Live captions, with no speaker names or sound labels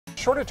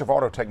Shortage of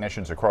auto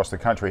technicians across the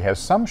country has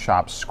some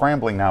shops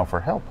scrambling now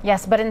for help.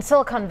 Yes, but in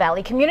Silicon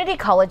Valley, community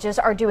colleges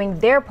are doing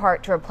their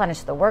part to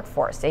replenish the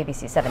workforce.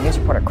 ABC7 News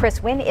reporter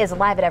Chris Wynn is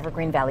live at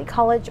Evergreen Valley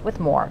College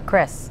with more.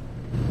 Chris.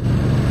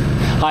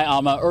 Hi,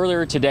 Alma.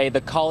 Earlier today, the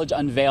college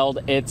unveiled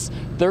its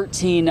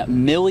 $13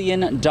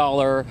 million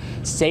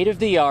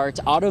state-of-the-art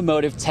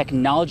automotive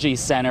technology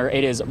center.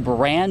 It is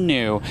brand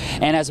new,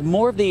 and as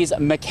more of these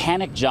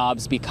mechanic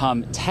jobs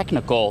become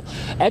technical,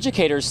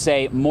 educators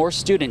say more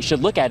students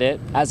should look at it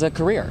as a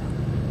career.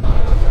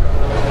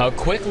 A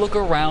quick look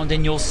around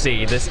and you'll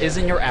see this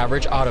isn't your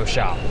average auto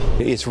shop.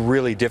 It's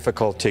really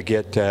difficult to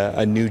get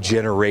a new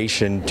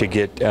generation to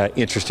get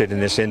interested in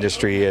this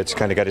industry. It's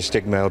kind of got a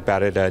stigma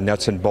about it, a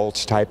nuts and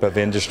bolts type of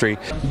industry.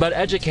 But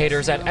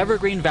educators at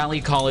Evergreen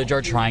Valley College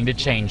are trying to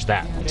change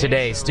that.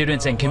 Today,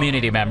 students and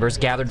community members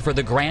gathered for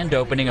the grand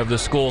opening of the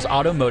school's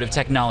Automotive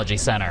Technology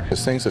Center.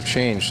 As things have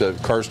changed,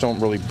 cars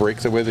don't really break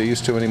the way they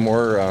used to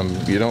anymore.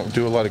 You don't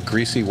do a lot of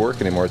greasy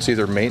work anymore. It's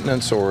either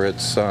maintenance or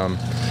it's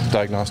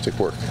diagnostic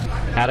work.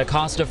 At a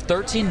cost of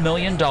 $13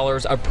 million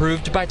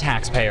approved by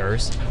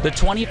taxpayers, the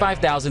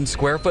 25,000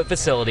 square foot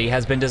facility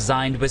has been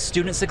designed with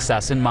student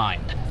success in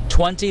mind.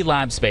 20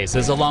 lab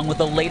spaces along with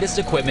the latest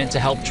equipment to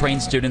help train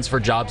students for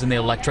jobs in the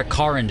electric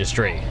car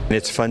industry.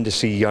 It's fun to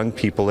see young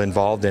people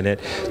involved in it.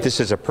 This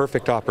is a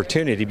perfect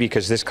opportunity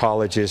because this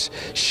college is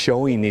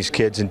showing these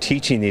kids and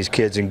teaching these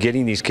kids and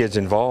getting these kids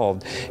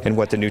involved in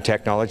what the new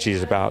technology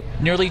is about.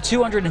 Nearly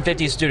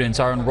 250 students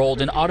are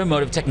enrolled in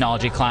automotive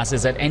technology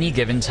classes at any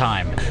given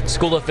time.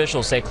 School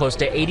officials say close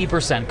to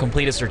 80%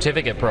 complete a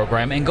certificate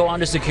program and go on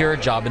to secure a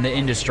job in the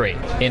industry.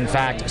 In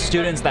fact,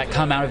 students that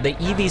come out of the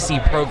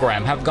EVC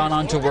program have gone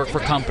on to work for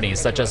companies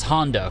such as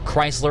Honda,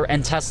 Chrysler,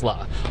 and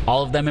Tesla,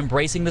 all of them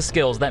embracing the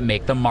skills that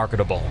make them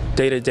marketable.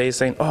 Day to day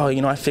saying, oh,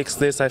 you know, I fixed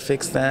this, I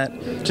fixed that.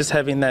 Just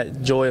having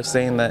that joy of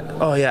saying that,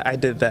 oh yeah, I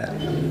did that.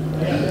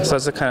 So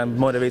that's what kind of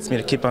motivates me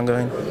to keep on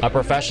going. A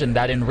profession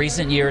that in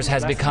recent years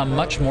has become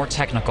much more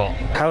technical.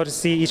 How to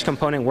see each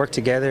component work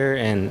together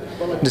and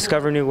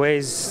discover new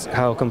ways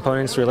how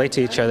components relate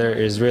to each other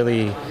is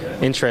really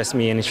interests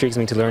me and intrigues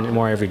me to learn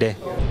more every day.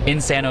 In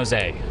San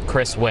Jose,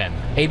 Chris Wynn,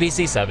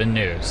 ABC7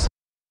 News.